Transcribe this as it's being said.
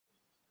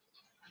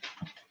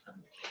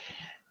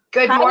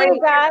Good Hi, morning.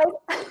 you guys.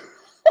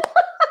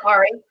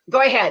 Sorry.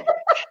 Go ahead.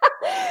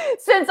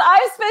 Since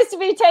I'm supposed to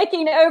be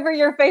taking over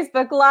your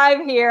Facebook Live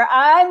here,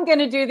 I'm going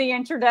to do the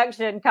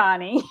introduction,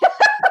 Connie.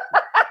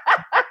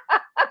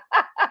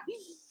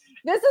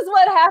 This is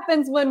what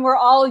happens when we're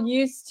all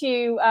used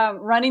to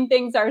running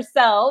things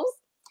ourselves.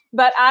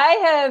 But I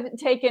have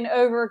taken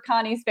over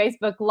Connie's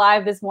Facebook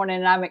Live this morning,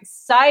 and I'm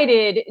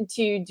excited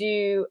to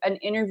do an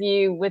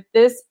interview with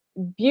this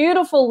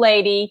beautiful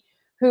lady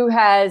who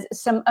has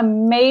some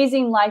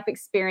amazing life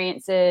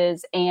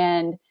experiences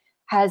and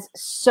has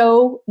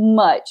so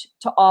much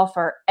to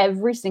offer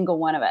every single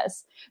one of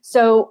us.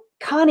 So,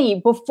 Connie,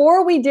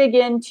 before we dig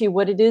into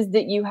what it is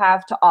that you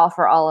have to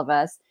offer all of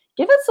us,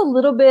 give us a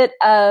little bit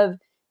of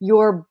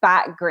your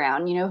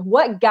background.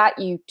 What got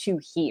you to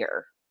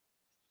here?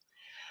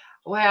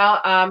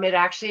 Well, it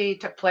actually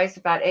took place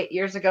about 8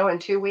 years ago in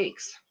 2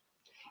 weeks.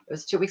 It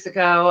was 2 weeks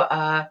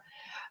ago,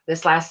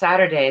 this last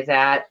Saturday,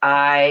 that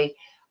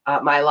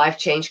my life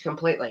changed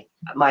completely.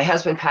 My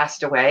husband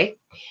passed away,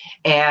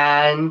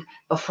 and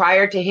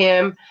prior to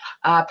him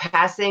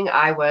passing,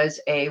 I was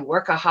a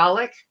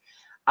workaholic.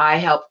 I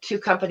helped 2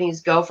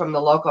 companies go from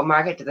the local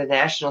market to the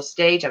national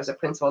stage. I was a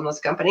principal in those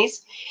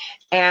companies,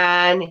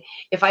 and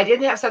if I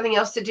didn't have something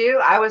else to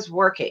do, I was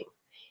working.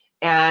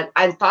 And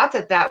I thought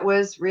that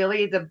was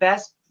really the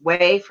best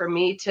way for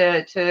me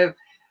to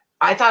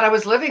I thought I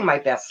was living my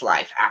best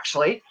life,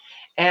 actually,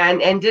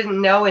 and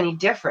didn't know any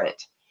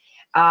different.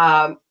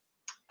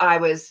 I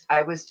was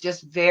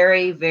just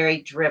very,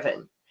 very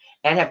driven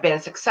and have been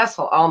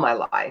successful all my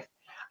life.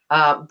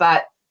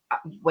 But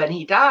when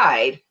he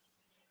died,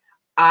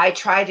 I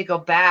tried to go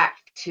back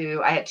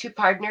to, I had 2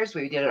 partners.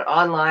 We did we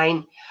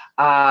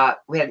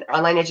had an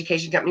online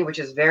education company, which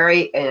is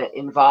very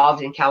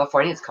involved in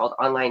California. It's called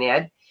Online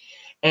Ed.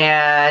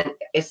 And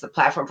it's the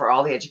platform for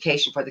all the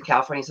education for the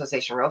California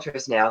Association of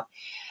Realtors now.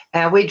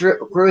 And we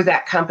grew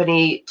that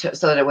company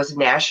so that it was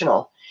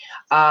national.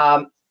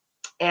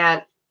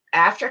 And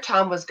after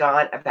Tom was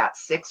gone, about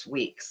 6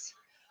 weeks,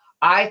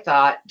 I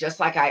thought,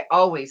 just like I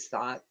always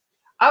thought,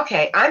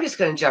 okay, I'm just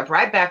going to jump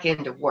right back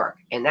into work.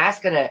 And that's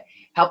going to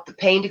help the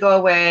pain to go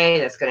away.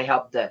 That's going to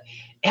help going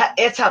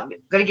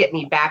to get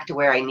me back to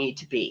where I need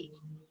to be.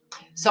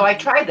 So I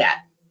tried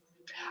that.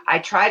 I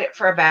tried it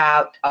for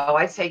about,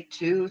 I'd say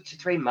 2 to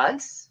 3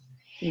 months.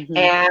 Mm-hmm.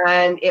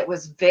 And it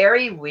was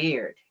very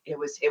weird. It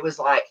was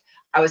like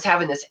I was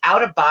having this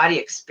out of body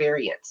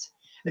experience.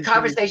 The mm-hmm.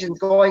 conversation's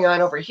going on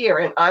over here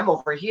and I'm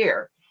over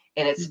here,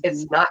 and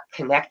it's not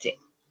connecting.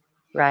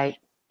 Right.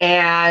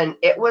 And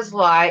it was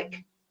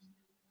like,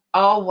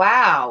 oh,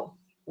 wow,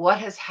 what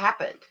has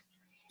happened?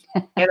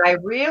 And I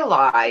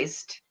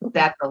realized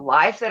that the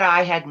life that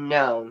I had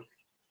known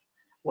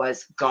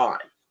was gone.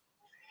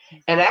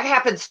 And that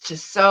happens to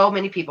so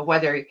many people,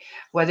 whether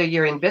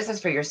you're in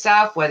business for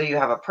yourself, whether you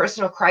have a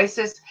personal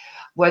crisis,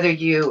 whether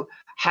you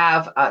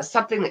have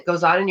something that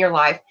goes on in your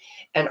life,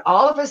 and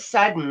all of a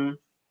sudden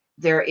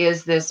there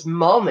is this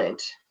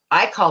moment,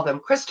 I call them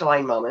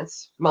crystalline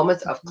moments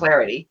of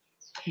clarity,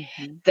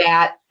 mm-hmm.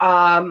 that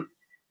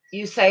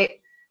you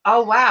say,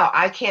 oh, wow,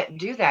 I can't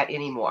do that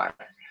anymore.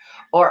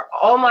 Or,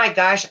 oh my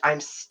gosh, I'm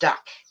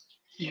stuck.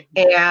 Mm-hmm.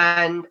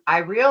 And I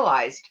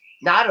realized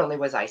not only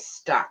was I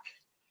stuck,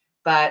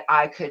 but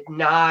I could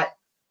not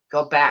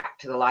go back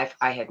to the life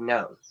I had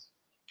known.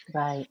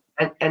 Right.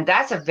 And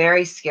that's a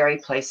very scary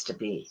place to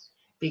be,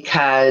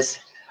 because,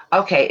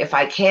 okay, if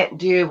I can't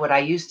do what I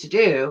used to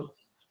do,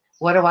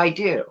 what do I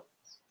do?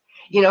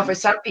 For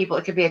some people,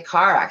 it could be a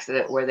car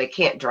accident where they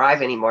can't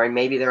drive anymore, and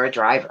maybe they're a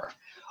driver.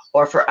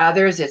 Or for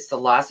others, it's the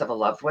loss of a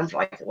loved one,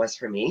 like it was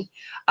for me.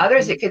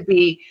 Others, it could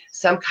be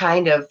some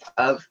kind of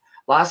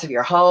loss of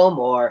your home,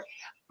 or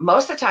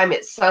most of the time,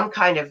 it's some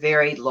kind of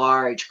very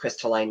large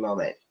crystalline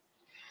moment.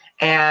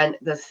 And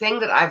the thing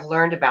that I've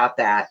learned about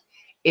that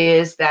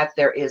is that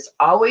there is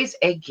always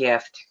a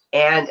gift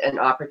and an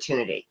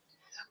opportunity.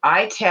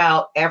 I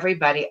tell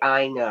everybody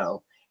I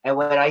know, and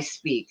when I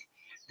speak,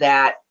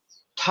 that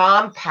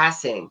Tom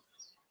passing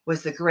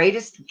was the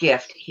greatest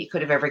gift he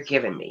could have ever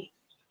given me.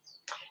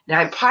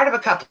 Now, I'm part of a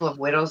couple of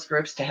widows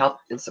groups to help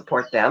and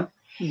support them.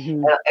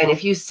 Mm-hmm. And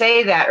if you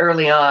say that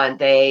early on,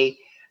 they're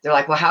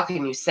like, well, how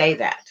can you say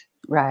that?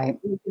 Right.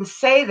 You can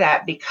say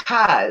that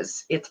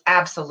because it's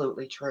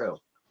absolutely true.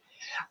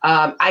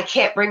 I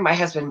can't bring my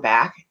husband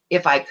back.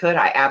 If I could,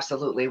 I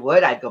absolutely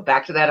would. I'd go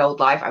back to that old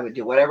life. I would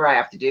do whatever I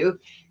have to do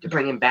to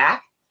bring him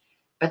back.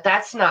 But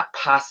that's not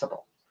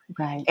possible.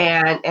 Right.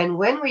 And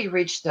when we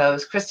reach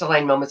those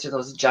crystalline moments or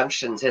those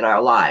junctions in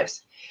our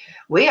lives,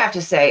 we have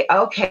to say,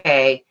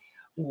 okay,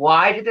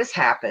 why did this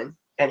happen?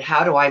 And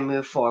how do I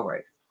move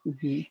forward?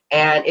 Mm-hmm.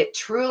 And it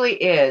truly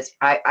is.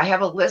 I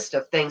have a list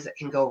of things that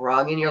can go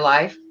wrong in your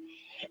life.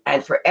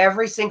 And for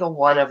every single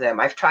one of them,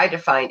 I've tried to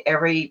find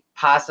every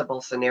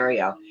possible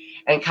scenario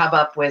and come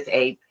up with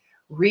a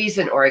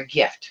reason or a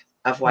gift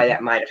of why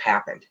that might have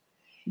happened.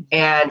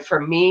 And for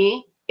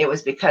me, it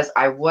was because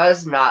I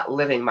was not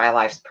living my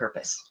life's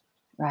purpose.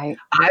 Right.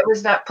 I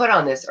was not put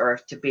on this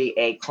earth to be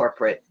a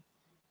corporate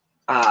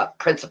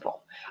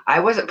principal. I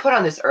wasn't put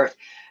on this earth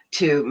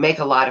to make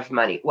a lot of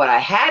money. What I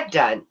had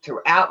done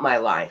throughout my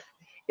life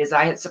is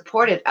I had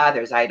supported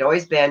others. I'd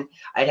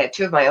had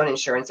two of my own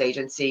insurance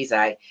agencies.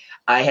 I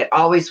had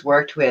always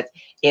worked with,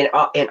 in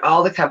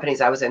all the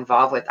companies I was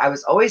involved with, I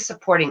was always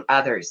supporting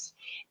others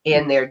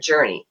in their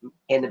journey.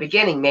 In the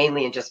beginning,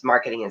 mainly in just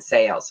marketing and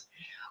sales.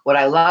 What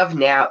I love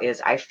now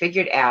is I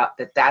figured out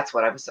that that's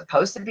what I was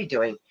supposed to be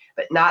doing,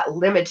 but not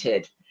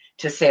limited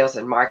to sales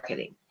and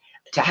marketing,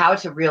 to how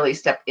to really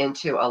step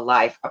into a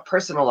life, a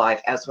personal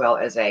life, as well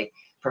as a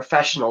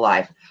professional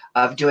life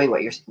of doing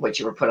what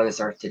you were put on this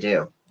earth to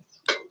do.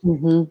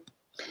 Mm-hmm.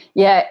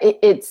 Yeah,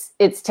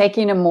 it's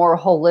taking a more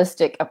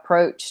holistic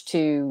approach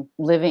to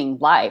living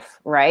life,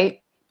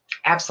 right?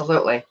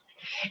 Absolutely.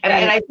 And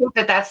I think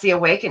that that's the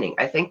awakening.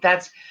 I think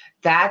that's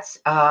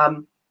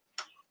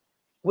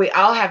we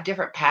all have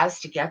different paths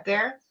to get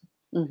there,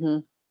 mm-hmm.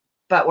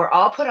 but we're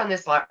all put on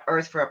this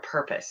earth for a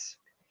purpose.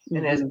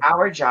 And it's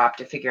our job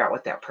to figure out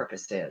what that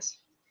purpose is.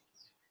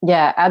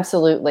 Yeah,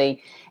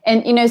 absolutely.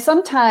 And,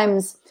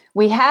 sometimes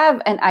we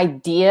have an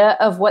idea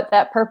of what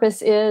that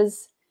purpose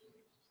is.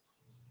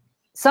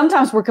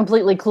 Sometimes we're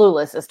completely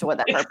clueless as to what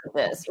that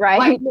purpose is,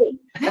 right?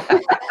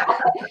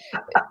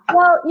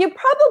 Well, you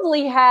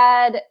probably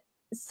had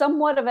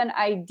somewhat of an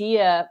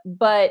idea,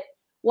 but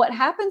what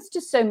happens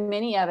to so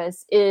many of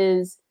us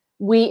is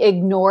we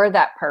ignore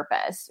that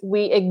purpose.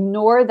 We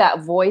ignore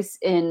that voice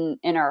in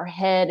our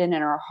head and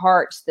in our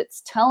hearts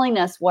that's telling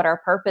us what our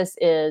purpose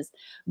is.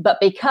 But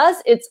because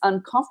it's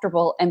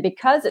uncomfortable and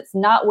because it's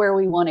not where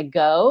we want to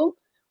go,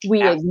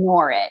 we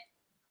ignore it.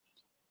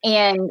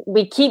 And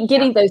we keep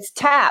getting those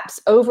taps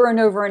over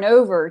and over and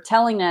over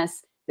telling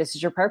us, this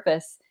is your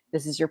purpose.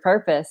 This is your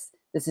purpose.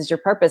 This is your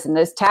purpose. And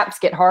those taps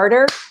get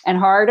harder and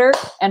harder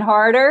and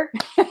harder,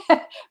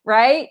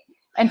 right?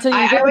 Until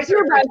you get to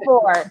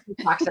 2x4.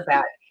 He talks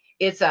about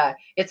it's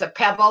a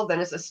pebble,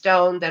 then it's a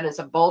stone, then it's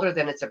a boulder,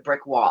 then it's a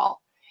brick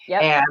wall.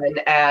 Yep.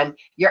 And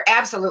you're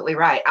absolutely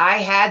right. I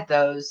had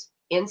those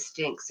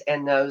instincts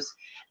and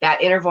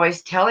that inner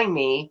voice telling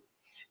me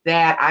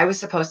that I was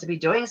supposed to be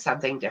doing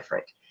something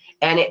different.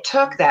 And it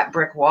took that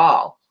brick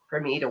wall for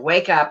me to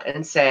wake up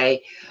and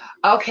say,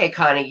 okay,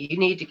 Connie, you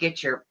need to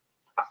get your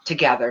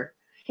together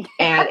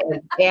and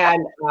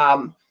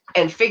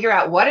figure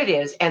out what it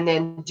is and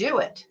then do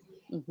it.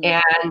 Mm-hmm.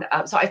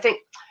 And so I think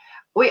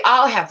we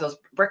all have those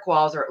brick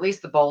walls, or at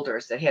least the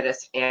boulders that hit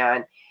us.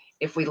 And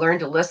if we learn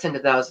to listen to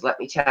those, let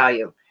me tell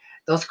you,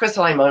 those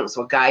crystalline moments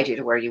will guide you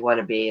to where you want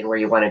to be and where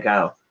you want to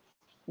go.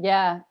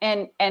 Yeah.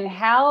 And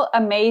how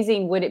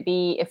amazing would it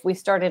be if we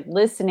started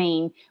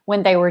listening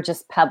when they were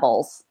just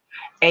pebbles?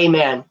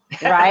 Amen.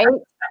 Right?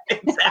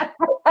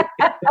 Exactly.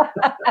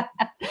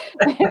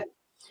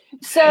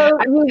 So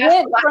you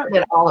went from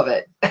in all of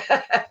it.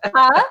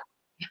 Huh?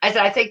 I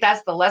said, I think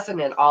that's the lesson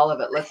in all of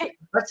it.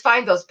 Let's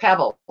find those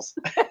pebbles.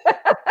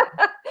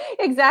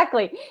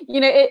 Exactly.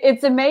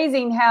 It's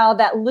amazing how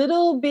that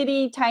little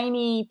bitty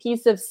tiny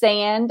piece of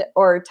sand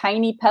or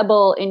tiny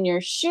pebble in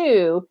your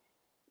shoe,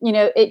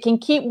 it can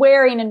keep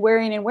wearing and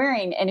wearing and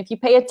wearing. And if you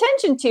pay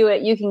attention to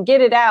it, you can get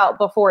it out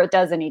before it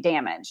does any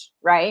damage,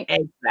 right?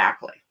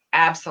 Exactly.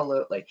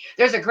 Absolutely.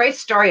 There's a great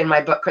story in my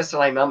book,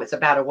 Crystalline Moments,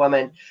 about a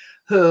woman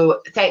who,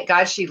 thank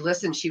God, she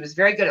listened. She was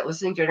very good at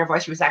listening to her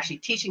voice. She was actually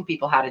teaching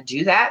people how to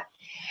do that.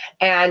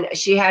 And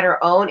she had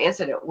her own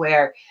incident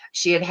where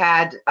she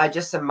had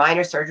just some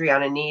minor surgery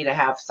on a knee to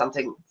have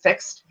something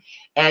fixed.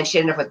 And she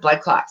ended up with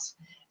blood clots.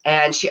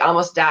 And she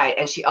almost died.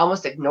 And she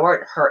almost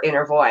ignored her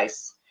inner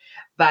voice.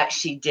 But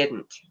she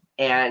didn't.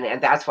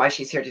 And that's why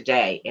she's here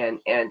today.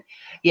 And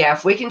yeah,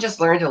 if we can just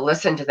learn to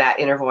listen to that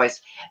inner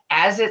voice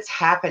as it's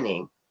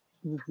happening.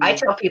 Mm-hmm. I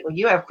tell people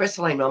you have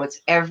crystalline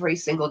moments every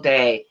single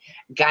day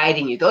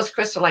guiding you. Those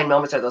crystalline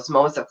moments are those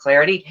moments of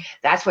clarity.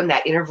 That's when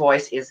that inner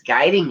voice is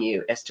guiding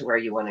you as to where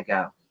you want to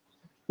go.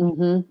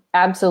 Mm-hmm.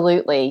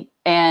 Absolutely.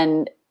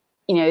 And,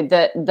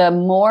 the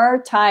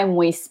more time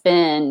we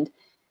spend,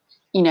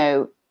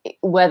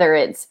 whether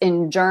it's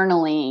in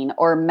journaling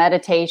or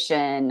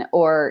meditation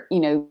or,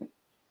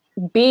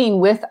 being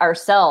with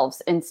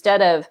ourselves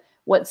instead of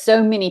what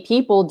so many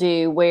people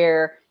do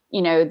where,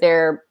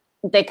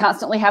 they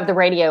constantly have the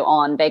radio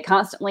on. They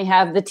constantly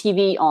have the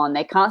TV on.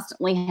 They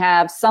constantly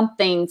have some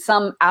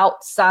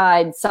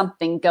outside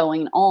something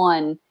going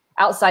on,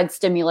 outside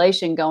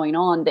stimulation going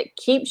on that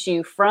keeps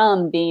you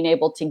from being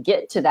able to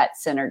get to that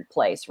centered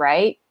place,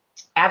 right?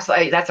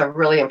 Absolutely. That's a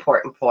really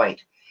important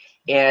point.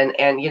 And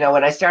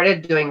when I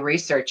started doing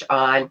research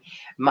on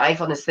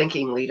mindfulness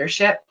thinking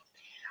leadership,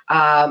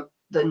 the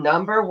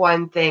number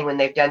one thing when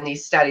they've done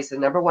these studies, the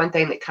number one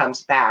thing that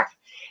comes back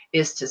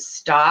is to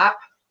stop,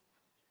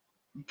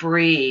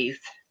 breathe,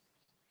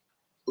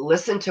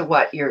 listen to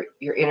what your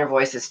inner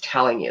voice is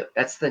telling you.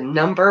 That's the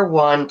number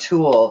one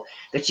tool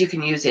that you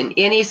can use in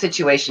any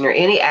situation or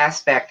any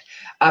aspect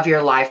of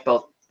your life,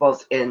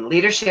 both in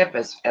leadership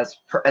as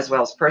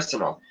well as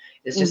personal,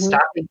 is just mm-hmm.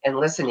 stopping and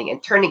listening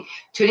and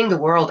tuning the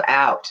world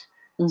out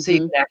mm-hmm. so you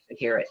can actually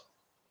hear it.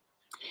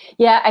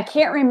 Yeah, I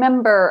can't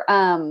remember.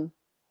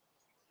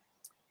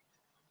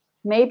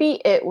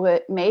 Maybe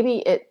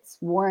it's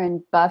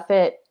Warren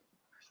Buffett.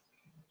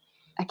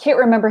 I can't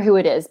remember who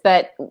it is,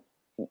 but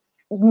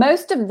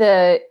most of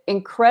the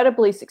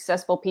incredibly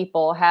successful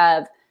people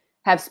have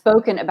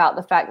spoken about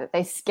the fact that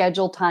they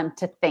schedule time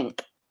to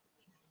think.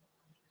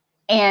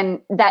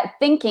 And that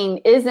thinking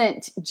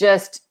isn't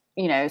just,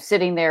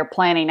 sitting there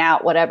planning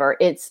out whatever.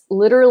 It's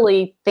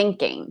literally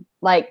thinking,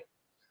 like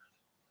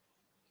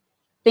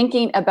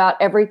thinking about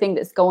everything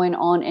that's going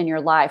on in your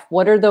life.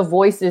 What are the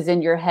voices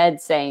in your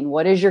head saying?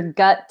 What is your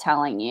gut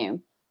telling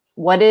you?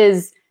 What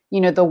is,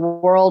 the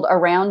world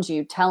around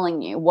you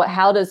telling you?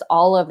 How does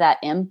all of that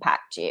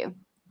impact you?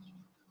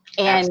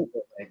 And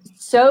Absolutely.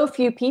 So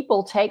few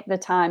people take the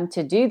time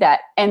to do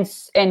that, and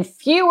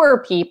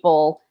fewer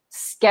people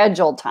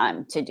schedule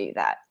time to do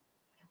that.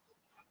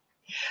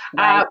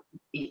 Right?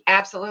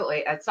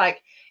 Absolutely. It's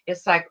like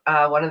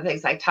one of the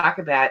things I talk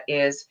about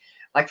is,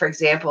 like, for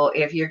example,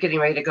 if you're getting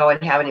ready to go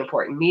and have an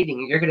important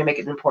meeting, you're going to make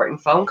an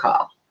important phone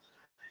call.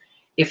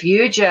 If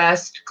you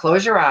just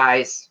close your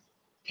eyes,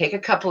 take a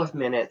couple of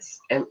minutes,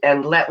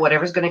 and let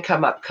whatever's going to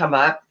come up,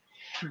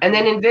 mm-hmm. and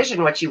then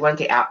envision what you want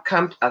the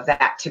outcome of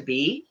that to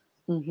be,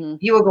 mm-hmm.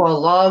 you will go a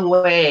long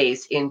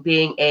ways in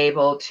being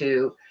able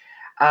to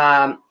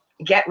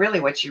get really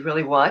what you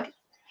really want.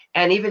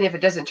 And even if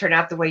it doesn't turn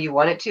out the way you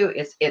want it to,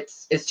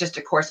 it's just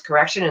a course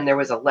correction, and there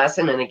was a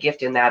lesson and a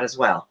gift in that as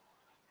well.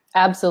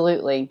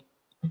 Absolutely.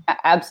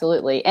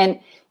 Absolutely. And,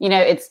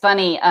 it's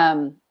funny.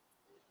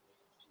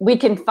 We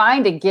can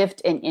find a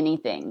gift in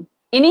anything.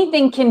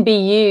 Anything can be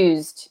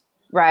used,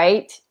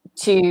 right,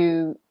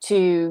 to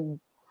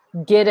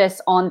get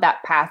us on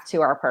that path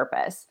to our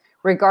purpose,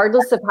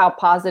 regardless of how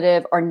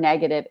positive or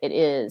negative it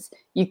is.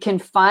 You can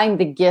find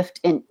the gift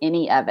in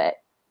any of it,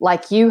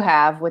 like you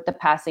have with the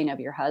passing of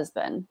your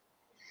husband.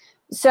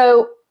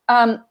 So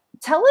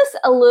tell us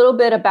a little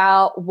bit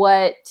about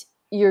what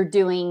you're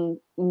doing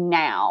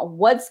now.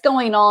 What's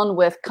going on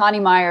with Connie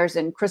Myers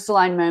and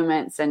Crystalline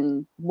Moments,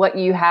 and what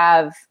you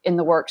have in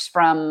the works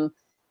from,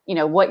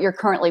 what you're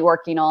currently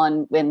working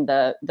on in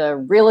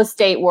the real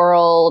estate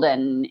world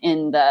and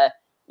in the,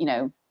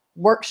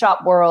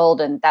 workshop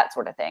world and that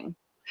sort of thing.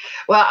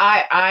 Well,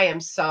 I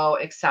am so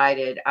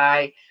excited.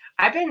 I've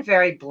been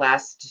very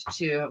blessed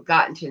to have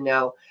gotten to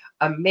know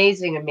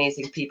amazing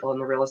people in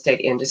the real estate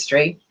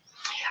industry.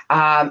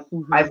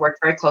 Mm-hmm. I've worked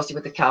very closely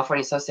with the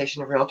California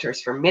Association of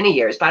Realtors for many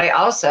years, but I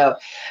also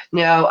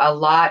know I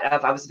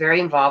was very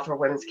involved for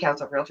Women's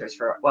Council of Realtors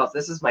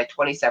this is my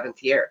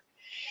 27th year.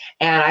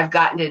 And I've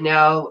gotten to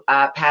know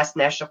past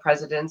national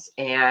presidents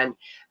and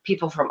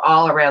people from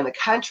all around the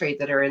country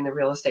that are in the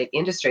real estate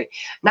industry,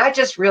 not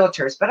just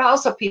realtors, but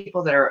also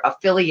people that are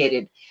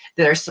affiliated,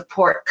 that are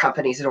support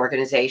companies and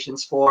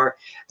organizations for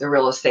the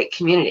real estate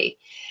community.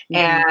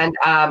 Mm-hmm.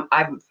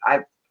 And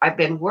I've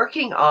been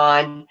working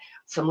on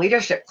some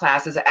leadership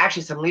classes,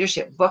 actually some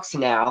leadership books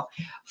now.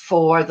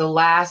 For the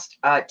last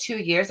 2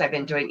 years, I've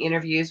been doing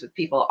interviews with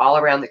people all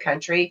around the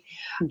country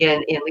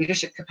in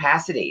leadership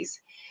capacities.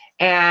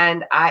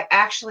 And I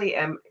actually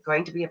am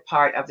going to be a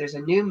part of, there's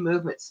a new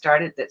movement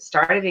that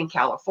started in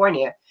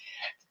California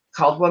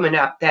called Woman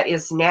Up that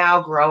is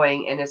now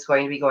growing and is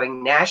going to be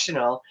going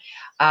national.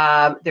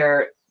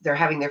 They're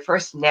having their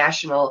first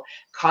national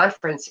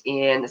conference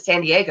in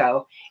San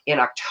Diego in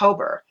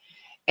October.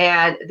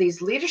 And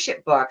these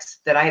leadership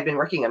books that I have been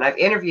working on, I've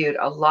interviewed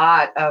a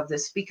lot of the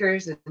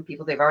speakers and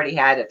people they've already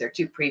had at their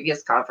 2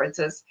 previous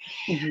conferences.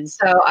 Mm-hmm.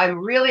 So I'm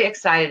really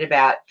excited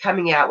about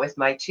coming out with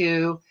my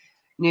 2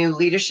 new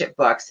leadership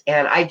books.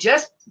 And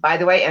by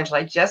the way, Angela,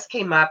 I just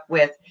came up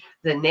with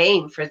the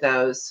name for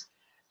those,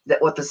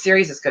 what the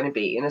series is going to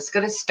be. And it's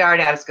going to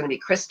start out, it's going to be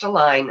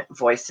Crystalline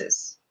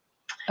Voices.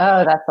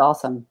 Oh, that's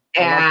awesome.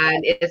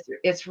 And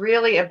it's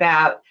really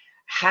about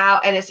how,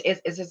 and it's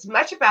as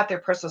much about their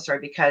personal story,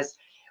 because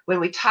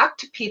when we talk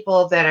to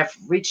people that have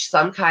reached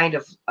some kind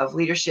of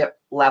leadership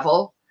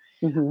level,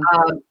 mm-hmm.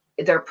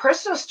 Their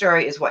personal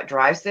story is what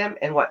drives them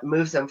and what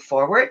moves them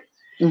forward.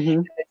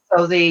 Mm-hmm.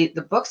 So the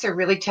books are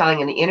really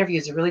telling, and the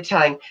interviews are really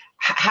telling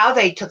how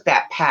they took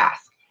that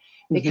path.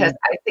 Because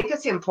mm-hmm. I think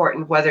it's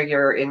important, whether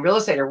you're in real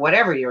estate or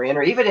whatever you're in,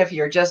 or even if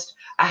you're just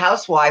a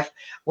housewife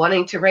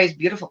wanting to raise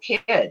beautiful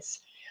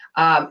kids,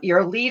 you're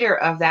a leader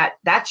of that.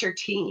 That's your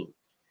team.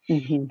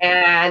 Mm-hmm.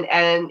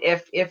 And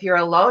if you're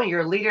alone,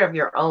 you're a leader of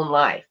your own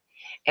life.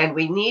 And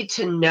we need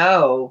to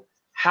know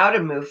how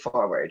to move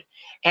forward.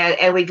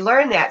 And we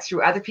learn that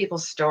through other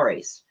people's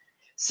stories.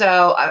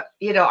 So,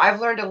 I've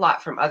learned a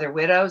lot from other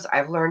widows.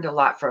 I've learned a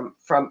lot from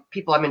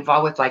people I'm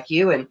involved with, like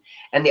you and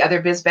the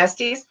other biz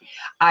besties.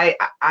 I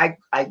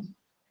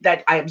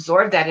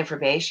absorb that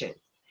information.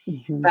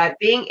 Mm-hmm. But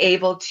being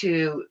able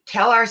to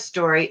tell our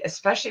story,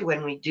 especially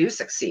when we do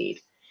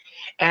succeed,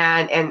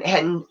 and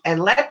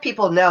let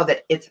people know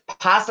that it's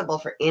possible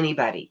for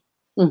anybody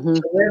mm-hmm.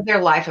 to live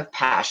their life of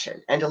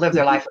passion and to live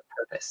their life of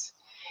purpose.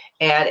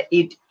 And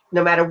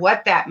no matter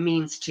what that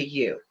means to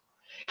you.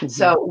 Mm-hmm.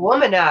 So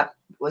Woman Up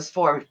was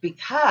formed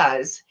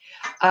because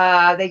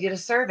they did a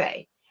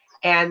survey,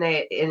 and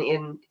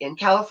in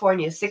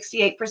California,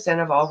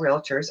 68% of all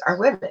realtors are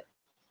women,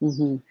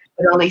 mm-hmm.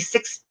 but only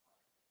 6.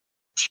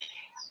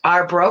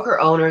 our broker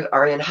owners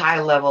are in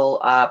high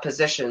level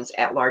positions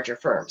at larger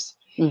firms.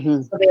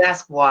 Mm-hmm. So they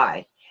ask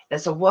why. And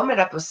so Woman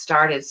Up was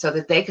started so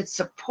that they could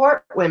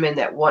support women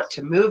that want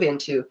to move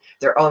into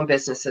their own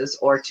businesses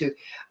or to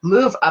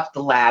move up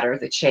the ladder,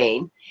 the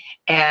chain,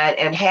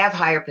 and have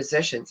higher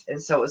positions. And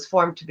so it was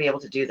formed to be able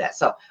to do that.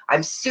 So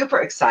I'm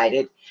super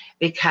excited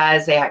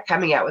because they are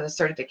coming out with a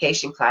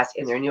certification class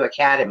in their new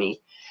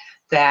academy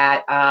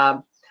that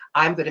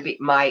I'm going to be,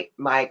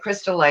 my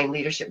Crystal Lane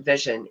Leadership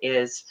Vision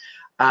is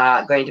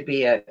going to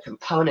be a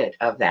component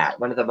of that,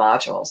 one of the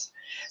modules.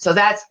 So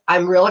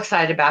I'm real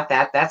excited about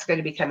that. That's going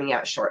to be coming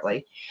out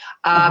shortly.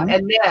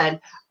 And then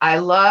I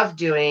love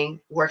doing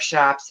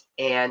workshops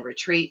and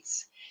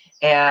retreats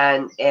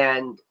and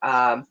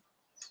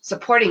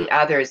supporting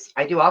others.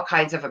 I do all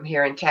kinds of them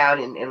here in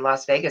town in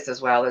Las Vegas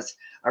as well as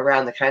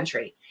around the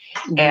country.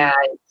 Mm-hmm.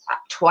 And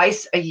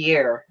twice a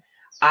year,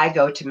 I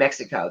go to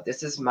Mexico.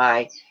 It's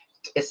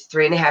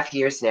 3.5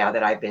 years now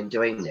that I've been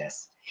doing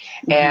this.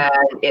 Mm-hmm.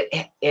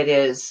 And it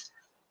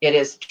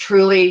is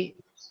truly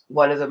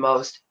one of the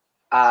most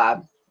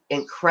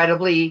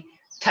incredibly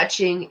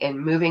touching and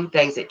moving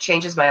things. It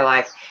changes my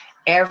life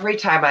every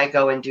time I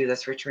go and do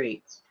this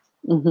retreat.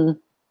 Mm-hmm.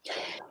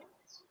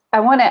 I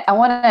want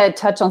to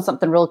touch on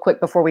something real quick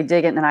before we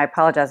dig in, and I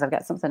apologize. I've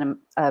got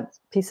a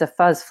piece of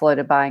fuzz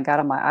floated by and got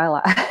on my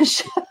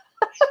eyelash.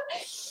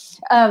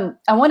 I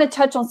want to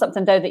touch on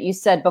something though that you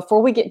said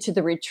before we get to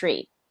the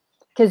retreat,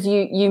 because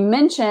you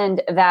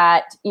mentioned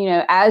that,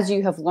 as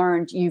you have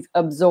learned, you've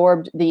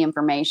absorbed the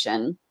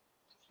information.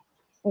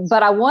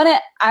 But I want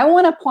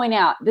to point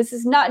out, this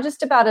is not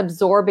just about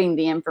absorbing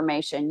the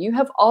information. You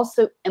have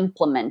also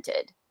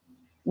implemented,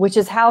 which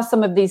is how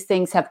some of these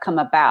things have come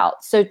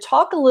about. So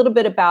talk a little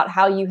bit about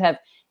how you have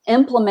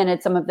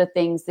implemented some of the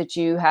things that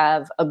you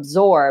have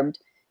absorbed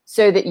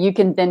so that you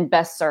can then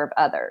best serve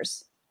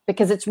others.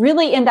 Because it's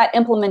really in that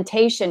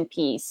implementation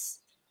piece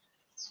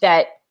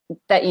that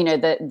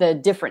the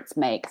difference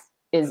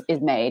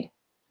is made.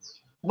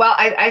 Well,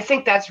 I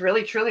think that's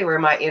really truly where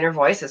my inner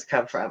voices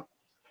come from.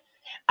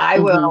 I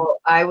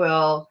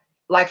will,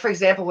 like, for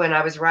example, when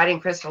I was writing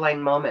Crystal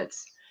Lane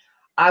Moments,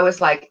 I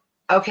was like,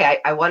 okay,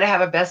 I want to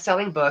have a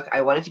best-selling book.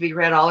 I want it to be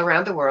read all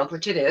around the world,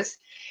 which it is.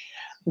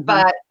 Mm-hmm.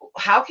 But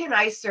how can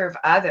I serve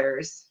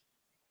others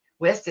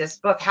with this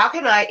book? How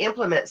can I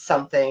implement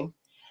something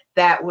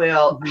that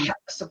will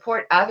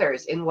support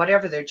others in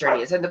whatever their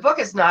journey is? And the book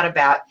is not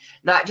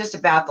just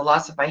about the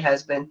loss of my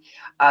husband.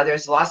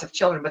 There's loss of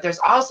children, but there's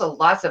also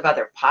lots of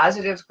other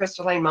positive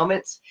Crystal Lane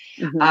moments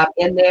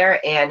in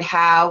there, and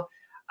how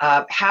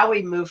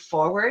we move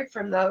forward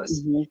from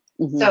those.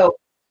 Mm-hmm. Mm-hmm. So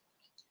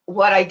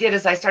what I did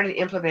is I started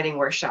implementing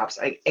workshops,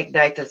 like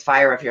Ignite the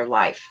Fire of Your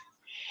Life,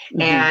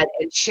 mm-hmm. and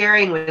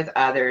sharing with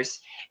others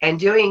and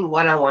doing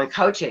one-on-one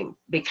coaching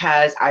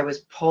because I was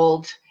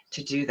pulled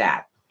to do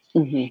that.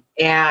 Mm-hmm.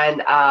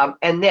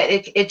 And then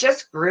it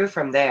just grew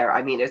from there.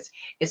 I mean,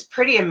 it's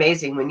pretty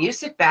amazing when you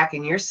sit back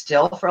and you're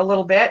still for a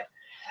little bit.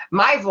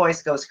 My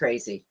voice goes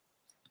crazy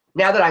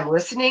now that I'm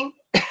listening.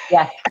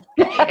 Yeah.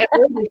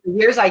 For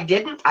years I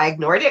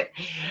ignored it,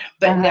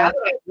 but now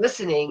that I'm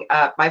listening,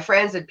 my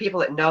friends and people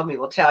that know me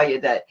will tell you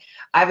that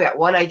I've got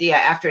one idea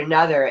after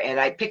another, and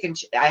I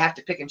have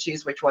to pick and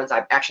choose which ones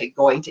I'm actually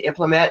going to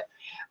implement.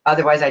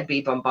 Otherwise, I'd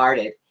be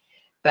bombarded.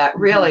 But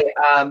really,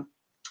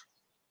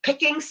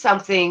 picking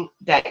something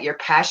that you're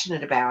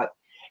passionate about,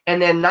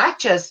 and then not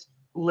just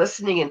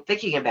listening and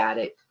thinking about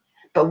it,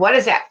 but what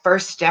is that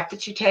first step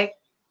that you take?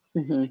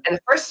 Mm-hmm. And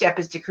the first step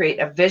is to create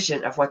a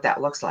vision of what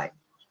that looks like.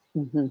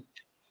 Mm-hmm.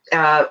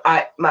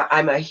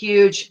 I'm a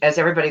huge, as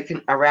everybody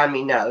around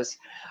me knows,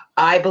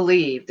 I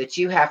believe that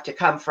you have to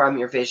come from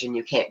your vision.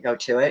 You can't go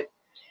to it.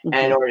 Mm-hmm.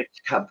 And in order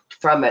to come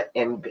from it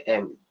and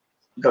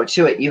go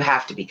to it, you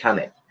have to become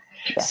it.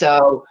 Yeah.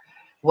 So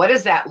what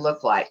does that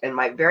look like? And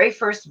my very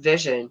first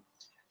vision,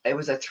 it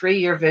was a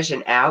 3-year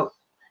vision out.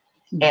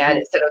 Mm-hmm. And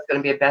it said I was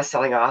going to be a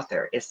best-selling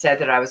author. It said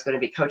that I was going to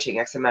be coaching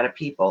X amount of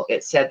people.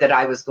 It said that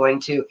I was going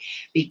to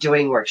be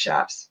doing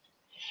workshops.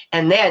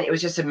 And then it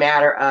was just a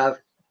matter of,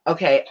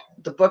 okay,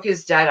 the book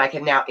is done. I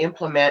can now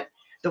implement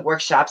the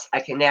workshops. I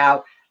can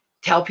now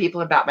tell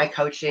people about my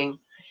coaching.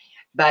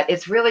 But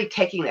it's really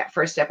taking that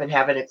first step and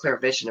having a clear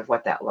vision of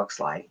what that looks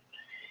like.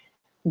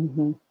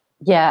 Mm-hmm.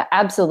 Yeah,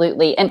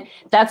 absolutely. And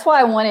that's why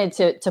I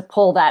wanted to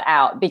pull that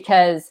out,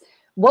 because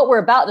what we're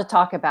about to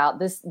talk about,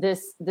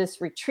 this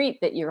retreat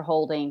that you're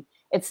holding,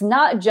 it's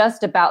not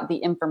just about the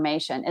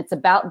information. It's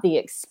about the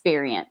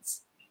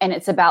experience. And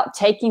it's about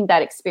taking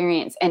that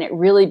experience and it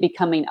really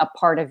becoming a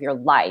part of your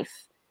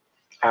life.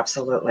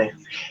 Absolutely.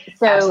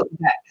 So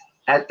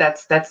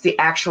that's the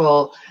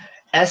actual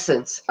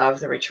essence of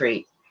the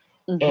retreat.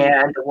 Mm-hmm.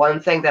 And the one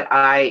thing that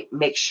I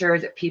make sure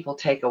that people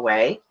take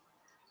away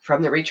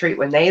from the retreat,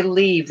 when they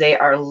leave, they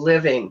are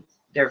living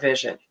their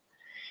vision.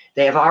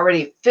 They have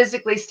already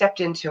physically stepped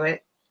into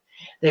it.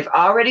 They've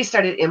already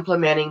started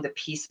implementing the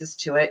pieces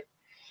to it.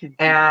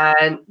 Mm-hmm.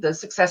 And the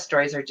success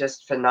stories are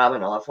just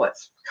phenomenal of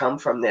what's come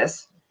from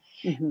this.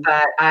 Mm-hmm.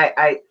 But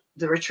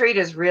the retreat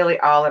is really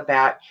all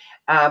about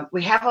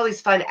we have all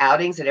these fun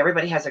outings and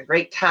everybody has a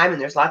great time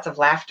and there's lots of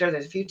laughter.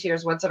 There's a few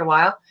tears once in a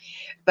while,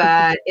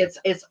 but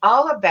it's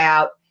all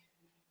about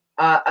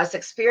us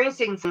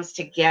experiencing things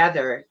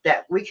together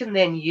that we can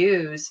then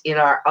use in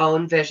our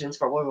own visions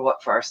for what we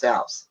want for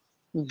ourselves.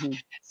 Mm-hmm.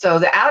 So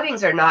the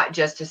outings are not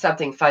just to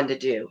something fun to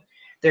do.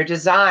 They're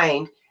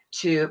designed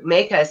to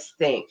make us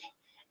think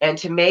and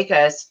to make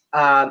us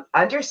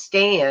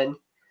understand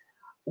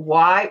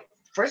why,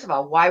 first of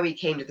all, why we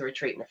came to the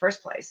retreat in the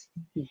first place.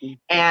 Mm-hmm.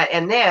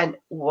 And then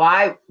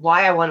why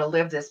I want to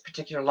live this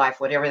particular life,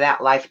 whatever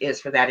that life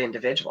is for that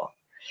individual.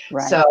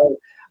 Right. So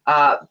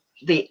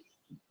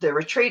the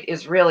retreat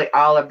is really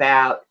all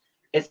about,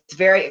 it's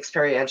very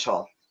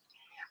experiential.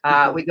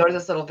 We go to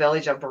this little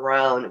village of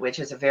Barone, which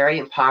is a very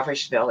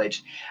impoverished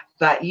village,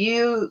 but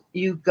you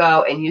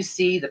go and you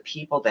see the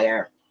people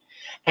there,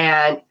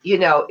 and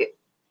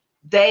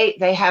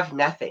they have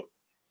nothing,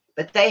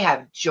 but they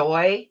have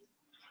joy,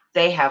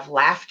 they have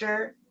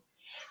laughter,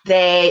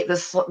 the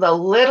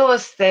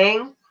littlest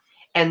thing,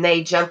 and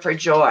they jump for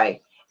joy.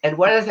 And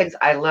one of the things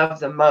I love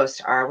the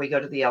most are, we go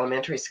to the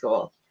elementary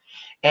school,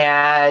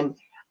 and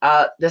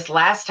this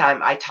last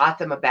time I taught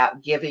them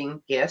about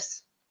giving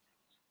gifts,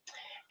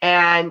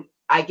 and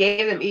I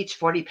gave them each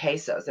 40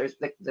 pesos. There's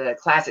the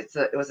class, it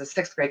was a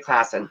 6th grade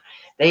class, and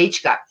they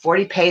each got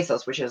 40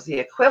 pesos, which is the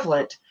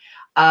equivalent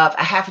of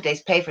a half a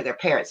day's pay for their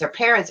parents. Their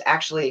parents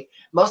actually,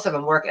 most of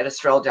them work at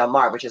Estrella Del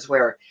Mar, which is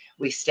where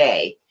we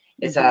stay.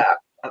 It's a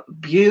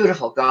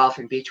beautiful golf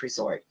and beach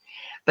resort.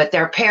 But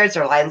their parents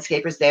are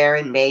landscapers there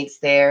and maids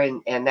there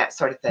and that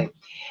sort of thing.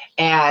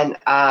 And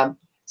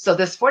so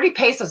this 40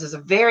 pesos is a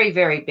very,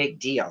 very big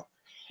deal.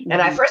 Mm-hmm.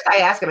 And I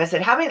asked them, I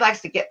said, how many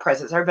likes to get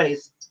presents?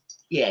 Everybody's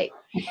yay.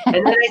 And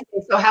then I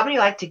said, so how many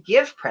like to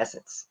give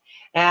presents?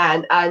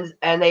 And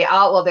they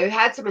all, well, they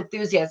had some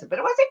enthusiasm, but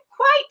it wasn't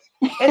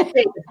quite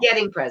anything with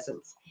getting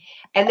presents.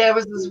 And there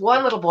was this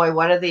one little boy,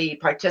 one of the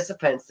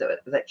participants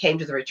that came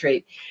to the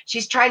retreat.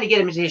 She's trying to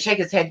get him to shake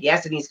his head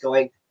yes, and he's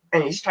going,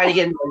 and he's trying to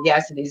get him to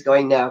yes, and he's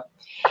going no.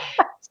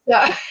 So,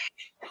 and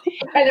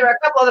there were a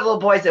couple other little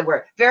boys that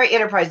were very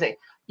enterprising.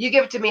 You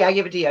give it to me, I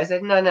give it to you. I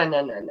said, no.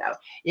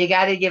 You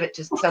got to give it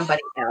to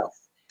somebody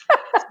else.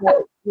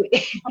 So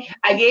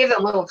I gave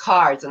them little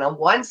cards, and on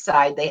one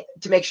side,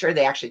 to make sure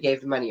they actually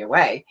gave the money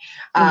away,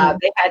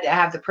 they had to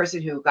have the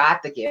person who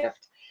got the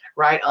gift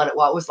write on it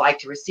what it was like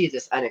to receive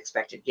this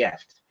unexpected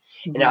gift.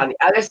 Mm-hmm. And on the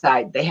other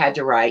side, they had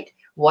to write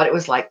what it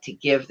was like to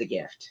give the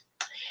gift.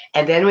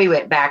 And then we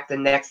went back the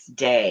next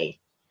day,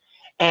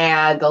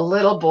 and the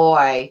little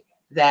boy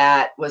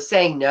that was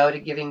saying no to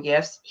giving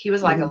gifts, he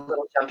was like a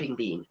little jumping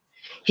bean.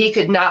 He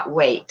could not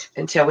wait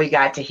until we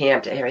got to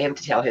him to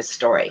tell his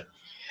story.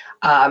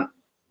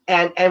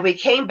 And we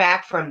came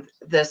back from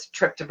this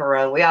trip to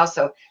Barone. We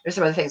also, there's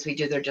some other things we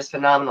do, they're just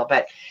phenomenal,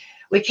 but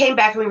we came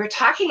back and we were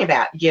talking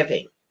about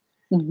giving,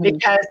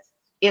 because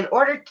in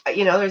order,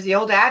 there's the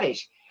old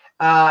adage,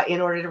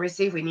 in order to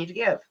receive, we need to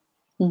give,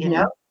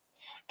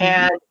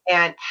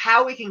 and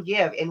how we can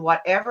give in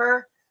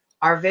whatever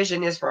our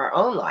vision is for our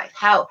own life.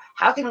 How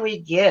can we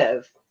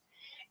give,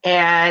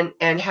 and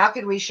how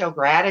can we show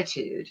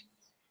gratitude?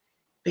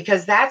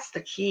 Because that's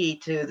the key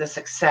to the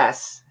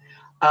success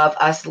of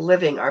us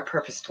living our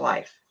purposed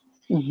life.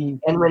 Mm-hmm.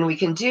 And when we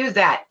can do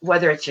that,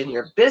 whether it's in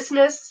your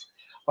business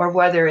or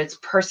whether it's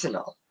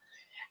personal,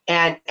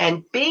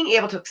 and being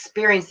able to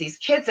experience these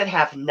kids that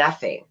have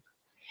nothing,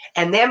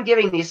 and them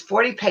giving these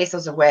 40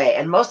 pesos away,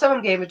 and most of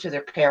them gave it to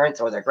their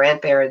parents or their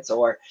grandparents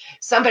or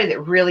somebody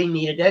that really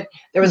needed it.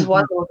 There was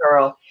one little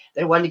girl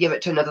that wanted to give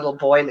it to another little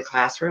boy in the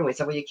classroom. We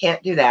said, well, you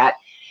can't do that.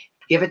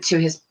 Give it to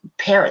his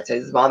parents,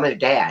 his mom and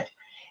dad.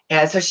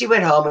 And so she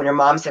went home, and her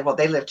mom said, well,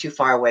 they live too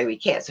far away, we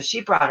can't. So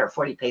she brought her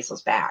 40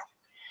 pesos back.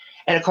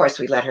 And of course,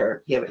 we let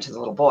her give it to the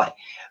little boy.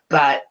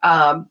 But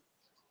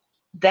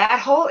that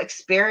whole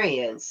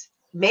experience,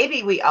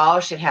 maybe we all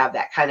should have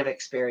that kind of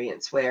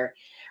experience where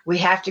we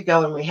have to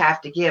go and we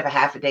have to give a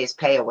half a day's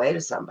pay away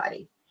to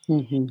somebody.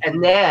 Mm-hmm.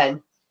 And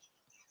then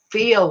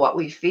feel what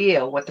we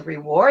feel, what the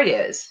reward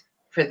is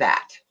for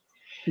that.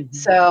 Mm-hmm.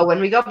 So when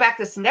we go back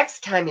this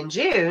next time in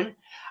June,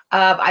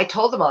 I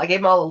told them all, I gave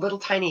them all a little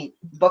tiny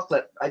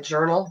booklet, a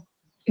journal,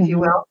 if you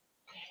will.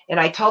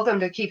 And I told them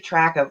to keep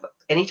track of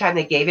anytime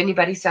they gave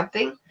anybody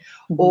something,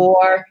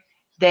 or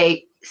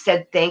they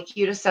said thank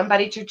you to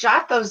somebody, to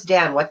jot those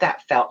down, what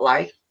that felt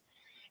like.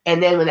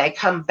 And then when they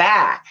come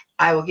back,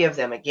 I will give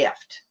them a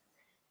gift.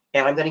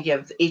 And I'm going to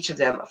give each of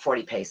them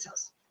 40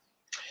 pesos.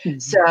 Mm-hmm.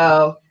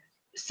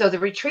 So the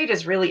retreat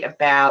is really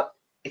about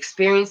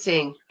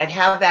experiencing and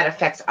how that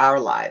affects our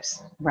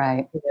lives.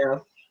 Right.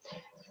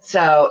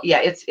 So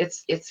yeah,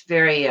 it's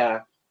very,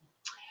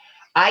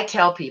 I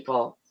tell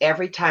people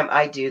every time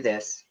I do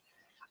this,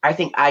 I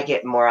think I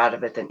get more out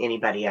of it than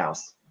anybody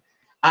else.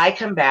 I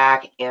come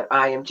back and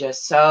I am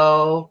just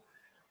so,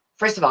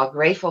 first of all,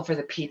 grateful for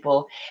the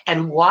people,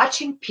 and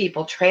watching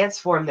people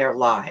transform their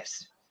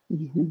lives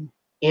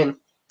in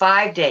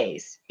 5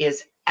 days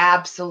is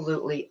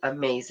absolutely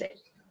amazing.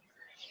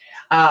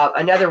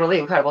 Another really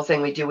incredible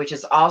thing we do, which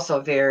is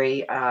also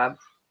very,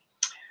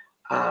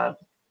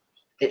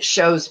 it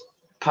shows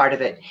part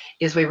of it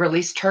is we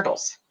release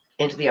turtles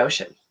into the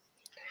ocean.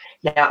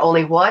 Now,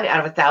 only 1 out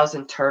of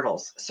 1,000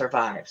 turtles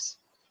survives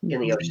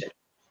in the ocean.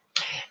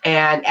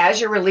 And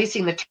as you're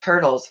releasing the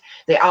turtles,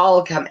 they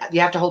all come,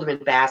 you have to hold them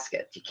in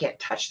baskets. You can't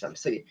touch them.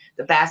 So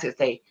the baskets,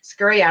 they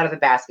scurry out of the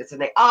baskets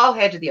and they all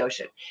head to the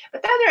ocean.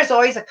 But then there's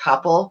always a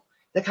couple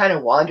that kind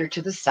of wander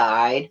to the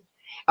side,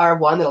 or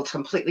one that'll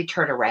completely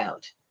turn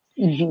around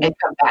and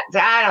come back.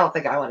 I don't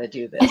think I want to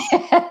do this.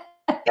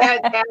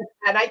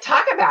 and I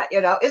talk about,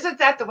 isn't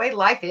that the way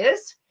life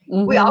is?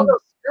 We all go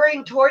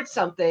scurrying towards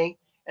something.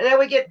 And then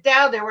we get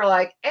down there, we're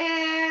like,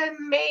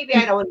 maybe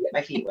I don't want to get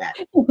my feet wet.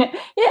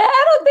 Yeah,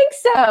 I don't think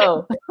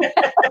so.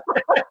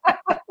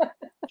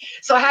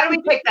 So how do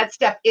we take that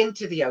step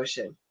into the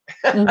ocean?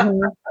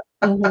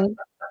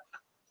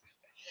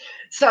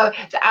 So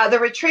the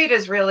retreat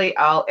is really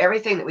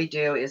everything that we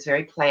do is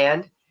very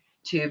planned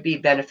to be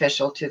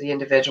beneficial to the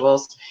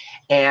individuals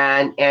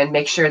and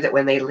make sure that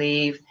when they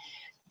leave,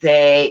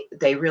 they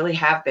really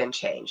have been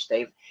changed.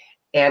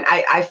 And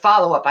I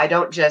follow up. I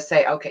don't just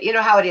say, okay, you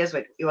know how it is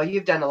when,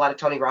 you've done a lot of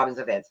Tony Robbins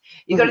events.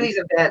 You go to these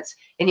events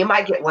and you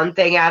might get one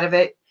thing out of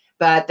it,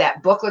 but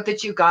that booklet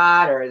that you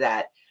got or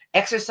that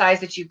exercise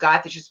that you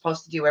got that you're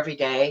supposed to do every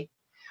day,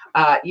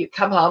 you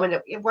come home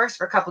and it works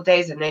for a couple of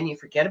days and then you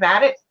forget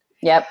about it.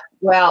 Yep.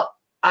 Well,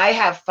 I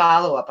have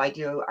follow-up. I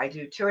do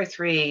 2 or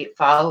 3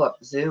 follow-up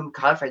Zoom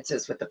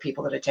conferences with the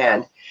people that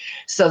attend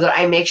so that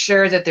I make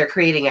sure that they're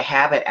creating a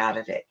habit out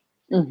of it.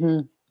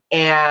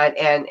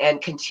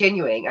 And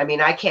continuing. I mean,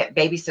 I can't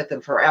babysit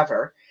them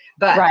forever,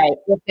 but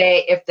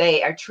if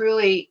they're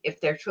truly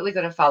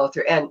going to follow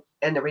through, and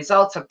the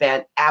results have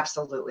been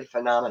absolutely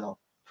phenomenal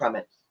from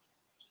it.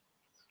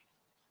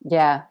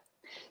 Yeah.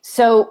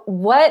 So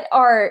what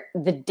are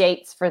the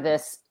dates for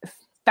this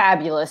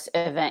fabulous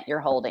event you're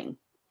holding?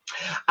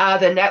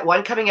 The net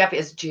one coming up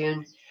is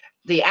June.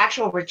 The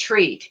actual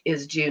retreat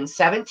is June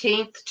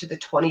 17th to the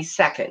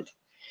 22nd.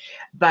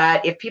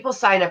 But if people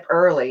sign up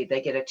early,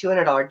 they get a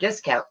 $200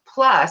 discount.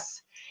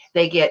 Plus,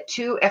 they get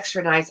 2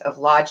 extra nights of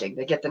lodging.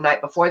 They get the night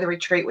before the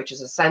retreat, which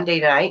is a Sunday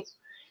night.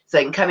 So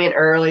they can come in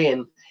early.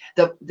 And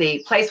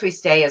the place we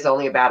stay is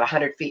only about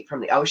 100 feet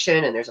from the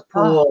ocean. And there's a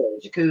pool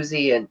and a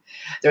jacuzzi. And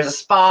there's a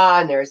spa.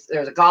 And there's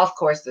a golf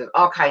course. There's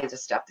all kinds of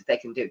stuff that they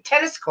can do.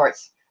 Tennis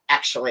courts,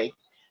 actually,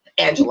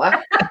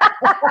 Angela.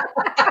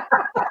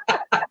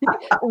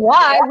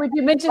 Why would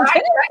you mention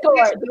tennis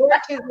courts?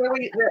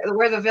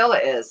 Where the villa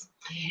is.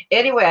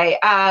 Anyway,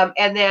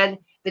 and then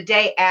the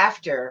day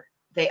after,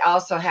 they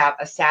also have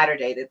a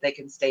Saturday that they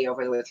can stay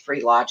over with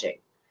free lodging.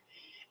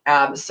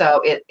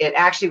 So it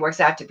actually works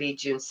out to be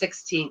June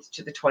 16th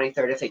to the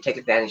 23rd if they take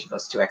advantage of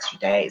those 2 extra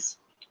days.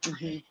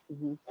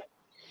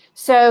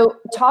 So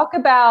talk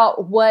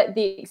about what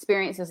the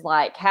experience is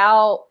like.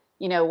 How,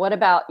 what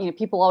about,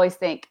 people always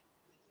think,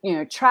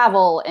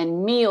 travel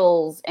and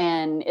meals,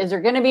 and is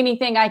there going to be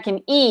anything I can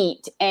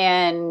eat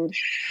and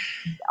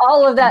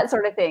all of that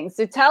sort of thing.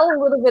 So tell a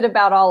little bit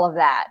about all of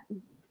that.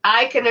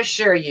 I can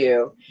assure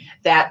you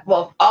that,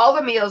 all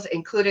the meals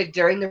included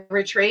during the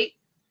retreat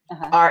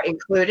are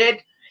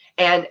included.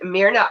 And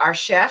Myrna, our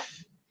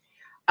chef,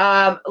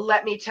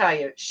 let me tell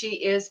you, she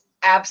is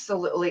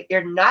absolutely,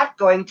 you're not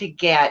going to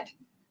get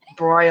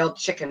broiled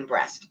chicken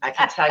breast. I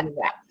can tell you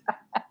that.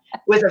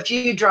 With a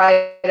few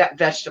dried up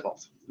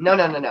vegetables. No.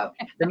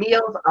 The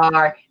meals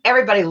are,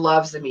 everybody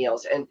loves the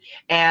meals,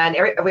 and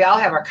we all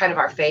have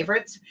our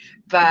favorites,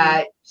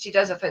 but she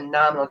does a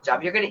phenomenal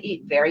job. You're going to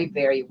eat very,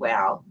 very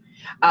well.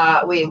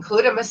 We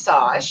include a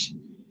massage,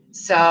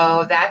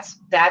 so that's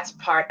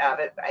part of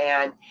it,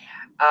 and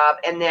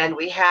then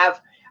we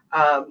have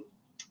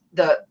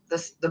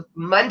the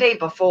Monday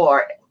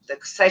before. The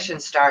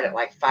sessions start at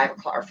like 5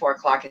 o'clock or 4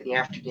 o'clock in the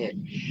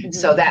afternoon.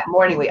 So that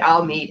morning we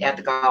all meet at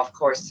the golf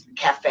course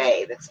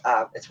cafe.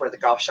 That's where the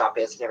golf shop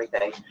is and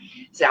everything.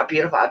 It's a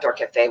beautiful outdoor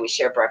cafe. We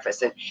share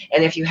breakfast, and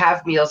if you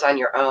have meals on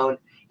your own,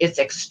 it's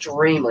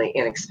extremely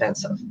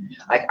inexpensive.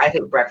 Like I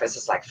think breakfast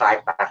is like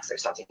 $5 or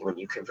something when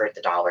you convert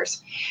the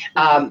dollars.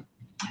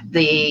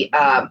 We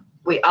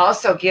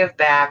also give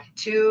back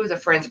to the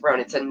Friends of Barone.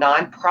 It's a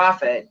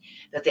nonprofit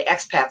that the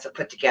expats have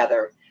put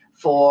together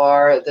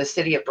for the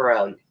city of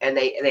Barone, and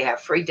they have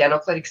free dental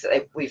clinics.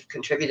 We've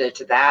contributed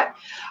to that.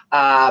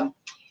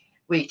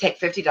 We take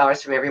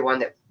 $50 from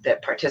everyone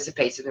that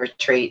participates in the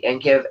retreat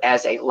and give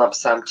as a lump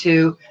sum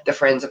to the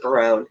Friends of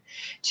Barone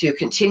to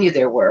continue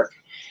their work.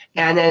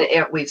 And then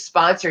we've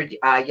sponsored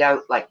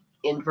young, like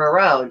in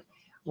Barone,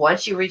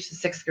 once you reach the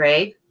 6th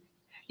grade,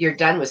 you're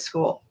done with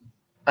school,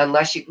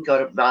 unless you can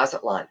go to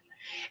Mazatlan.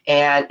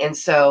 And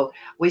so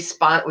we've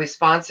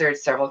sponsored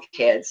several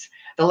kids.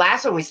 The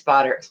last one we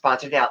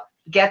sponsored, now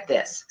get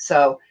this.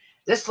 So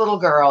this little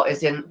girl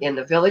is in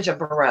the village of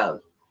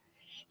Barone,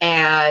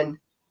 and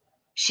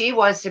she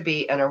wants to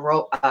be a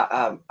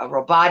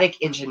robotic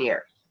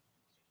engineer.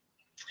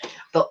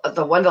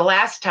 The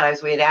last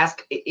times we had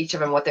asked each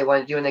of them what they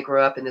wanted to do when they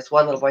grew up, and this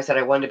one little boy said,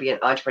 I wanted to be an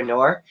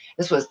entrepreneur.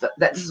 This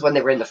is when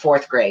they were in the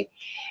 4th grade.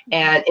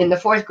 And in the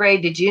 4th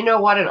grade, did you know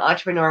what an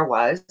entrepreneur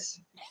was?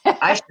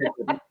 I sure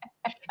didn't.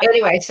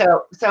 Anyway,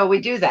 so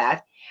we do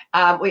that.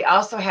 We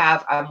also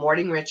have a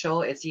morning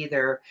ritual. It's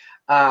either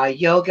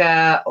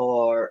yoga,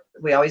 or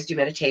we always do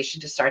meditation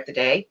to start the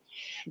day.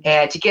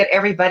 And to get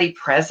everybody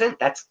present,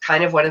 that's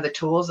kind of one of the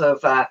tools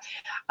of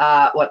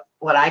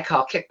what I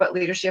call kick butt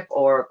leadership,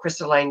 or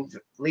crystalline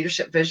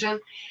leadership vision,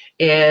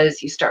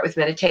 is you start with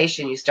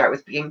meditation. You start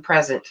with being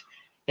present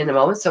in the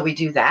moment. So we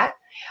do that.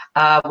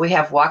 We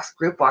have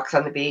group walks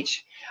on the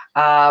beach.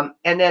 And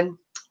then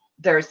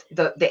there's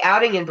the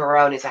outing in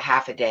Barone is a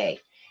half a day.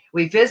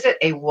 We visit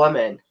a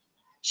woman.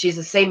 She's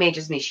the same age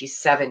as me. She's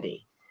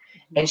 70.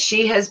 And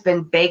she has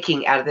been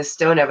baking out of this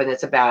stone oven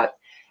that's about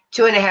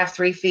 2.5,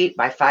 3 feet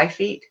by 5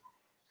 feet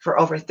for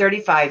over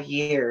 35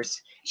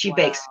 years. She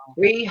bakes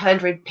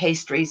 300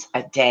 pastries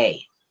a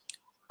day.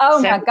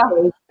 Oh my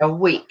God. A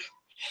week.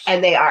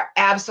 And they are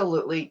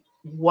absolutely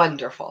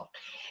wonderful.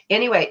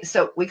 Anyway,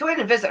 so we go in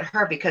and visit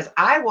her because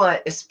I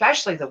want,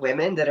 especially the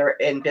women that are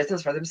in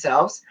business for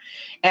themselves.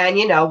 And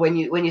when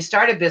you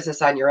start a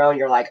business on your own,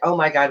 you're like, oh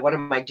my God, what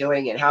am I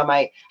doing? And how am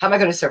I going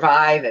to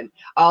survive? And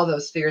all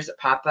those fears that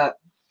pop up.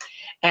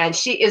 And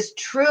she is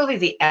truly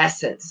the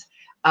essence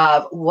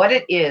of what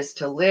it is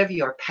to live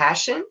your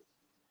passion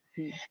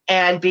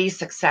and be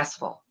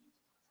successful.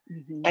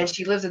 Mm-hmm. And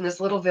she lives in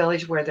this little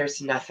village where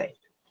there's nothing.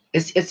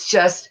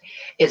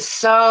 It's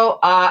so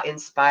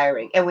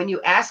awe-inspiring. And when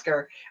you ask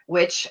her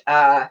which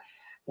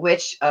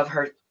of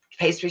her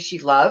pastries she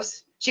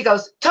loves, she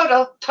goes,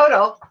 total,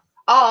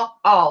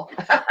 all.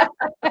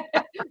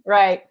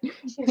 Right.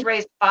 She's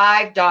raised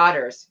 5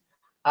 daughters,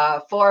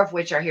 4 of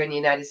which are here in the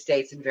United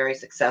States and very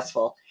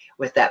successful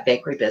with that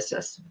bakery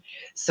business.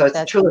 So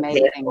it's truly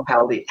amazing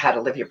how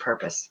to live your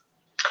purpose.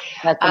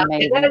 That's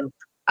amazing. And then,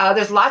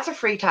 there's lots of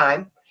free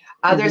time.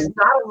 There's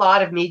not a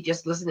lot of me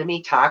just listen to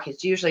me talk.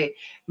 It's usually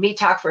me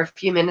talk for a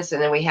few minutes,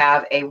 and then we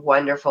have a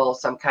wonderful,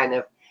 some kind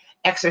of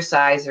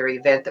exercise or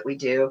event that we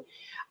do.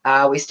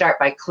 We start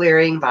by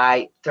throwing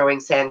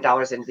sand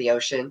dollars into the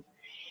ocean.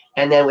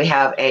 And then we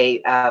have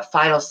a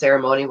final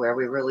ceremony where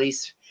we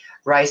release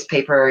rice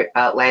paper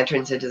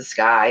lanterns into the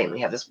sky, and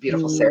we have this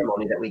beautiful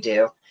ceremony that we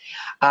do.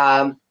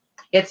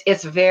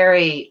 It's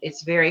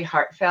very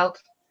heartfelt,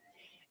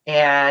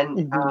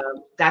 and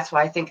that's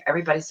why I think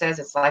everybody says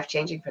it's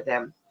life-changing for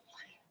them.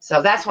 So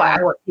that's why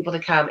I want people to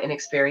come and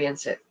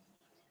experience it.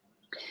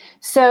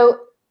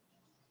 So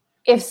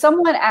if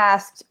someone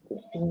asked,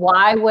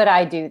 why would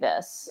I do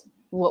this?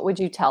 What would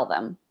you tell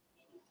them?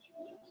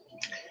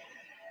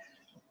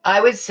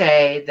 I would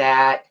say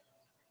that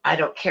I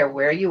don't care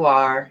where you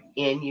are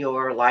in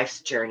your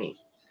life's journey,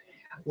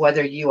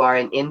 whether you are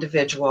an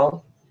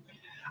individual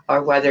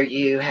or whether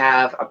you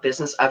have a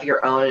business of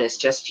your own and it's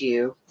just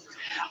you,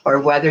 or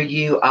whether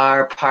you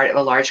are part of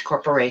a large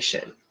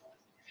corporation.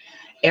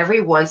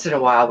 Every once in a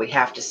while, we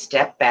have to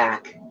step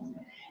back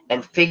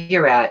and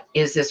figure out,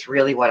 is this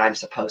really what I'm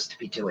supposed to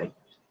be doing?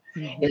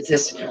 Is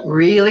this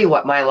really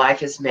what my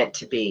life is meant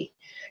to be?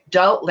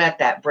 Don't let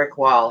that brick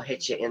wall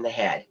hit you in the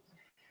head.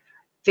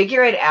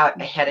 Figure it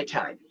out ahead of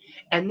time.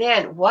 And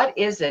then what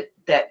is it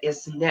that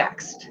is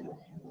next?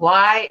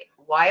 Why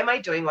am I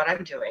doing what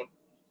I'm doing?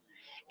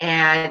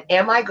 And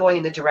am I going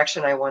in the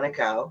direction I want to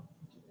go?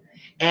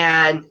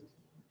 And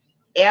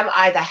am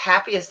I the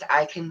happiest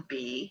I can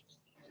be?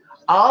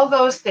 All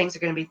those things are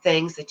going to be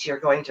things that you're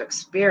going to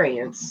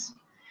experience.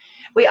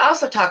 We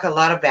also talk a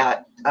lot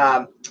about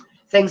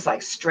things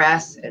like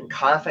stress and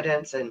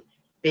confidence and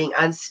being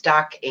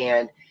unstuck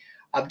and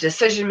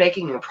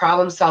decision-making and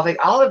problem-solving.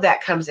 All of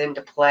that comes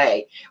into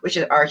play, which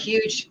are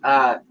huge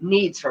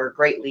needs for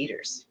great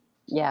leaders.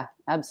 Yeah,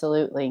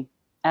 absolutely.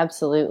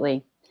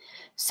 Absolutely.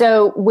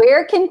 So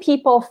where can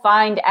people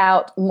find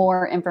out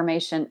more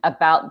information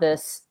about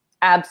this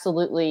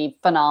absolutely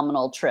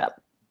phenomenal trip?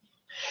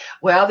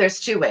 Well, there's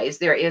 2 ways.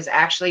 There is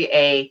actually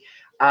a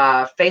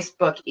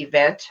Facebook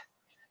event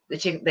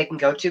that they can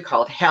go to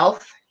called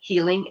Health,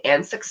 Healing,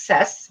 and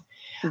Success.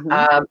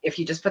 If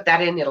you just put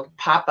that in, it'll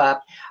pop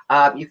up.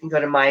 You can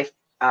go to my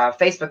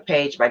Facebook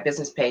page, my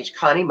business page,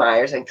 Connie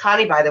Myers. And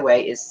Connie, by the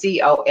way, is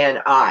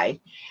CONIMEYERS,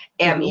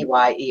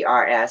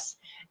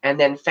 and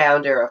then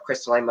founder of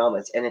Crystalline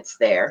Moments, and it's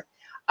there.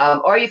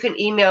 Or you can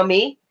email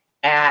me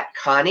at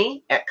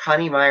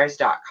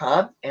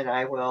connie@conniemyers.com, and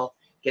I will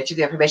get you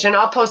the information.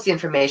 I'll post the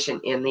information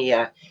in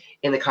the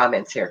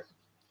comments here.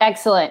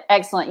 Excellent.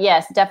 Excellent.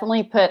 Yes,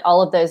 definitely put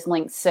all of those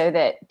links so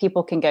that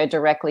people can go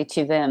directly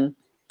to them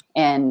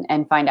and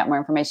find out more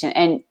information.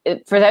 And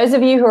for those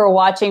of you who are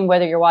watching,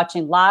 whether you're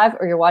watching live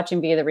or you're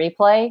watching via the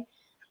replay,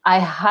 I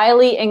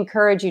highly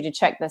encourage you to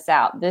check this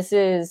out. This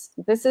is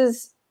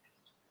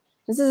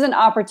an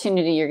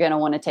opportunity you're going to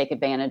want to take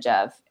advantage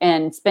of.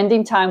 And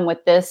spending time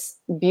with this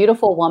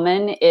beautiful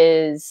woman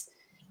is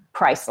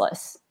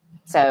priceless.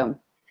 So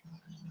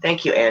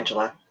thank you,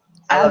 Angela.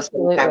 I love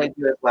spending time with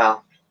you as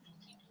well.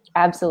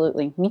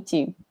 Absolutely. Me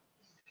too.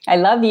 I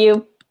love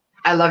you.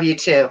 I love you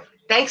too.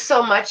 Thanks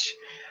so much.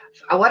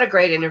 What a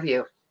great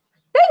interview.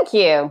 Thank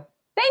you.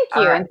 Thank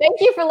you. Right. And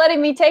thank you for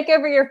letting me take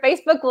over your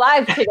Facebook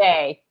Live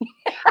today.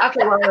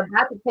 Okay, well, I'm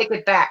about to take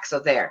it back, so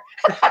there.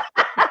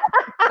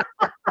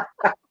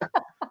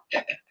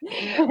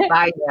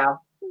 Bye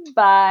now.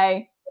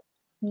 Bye.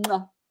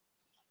 Mwah.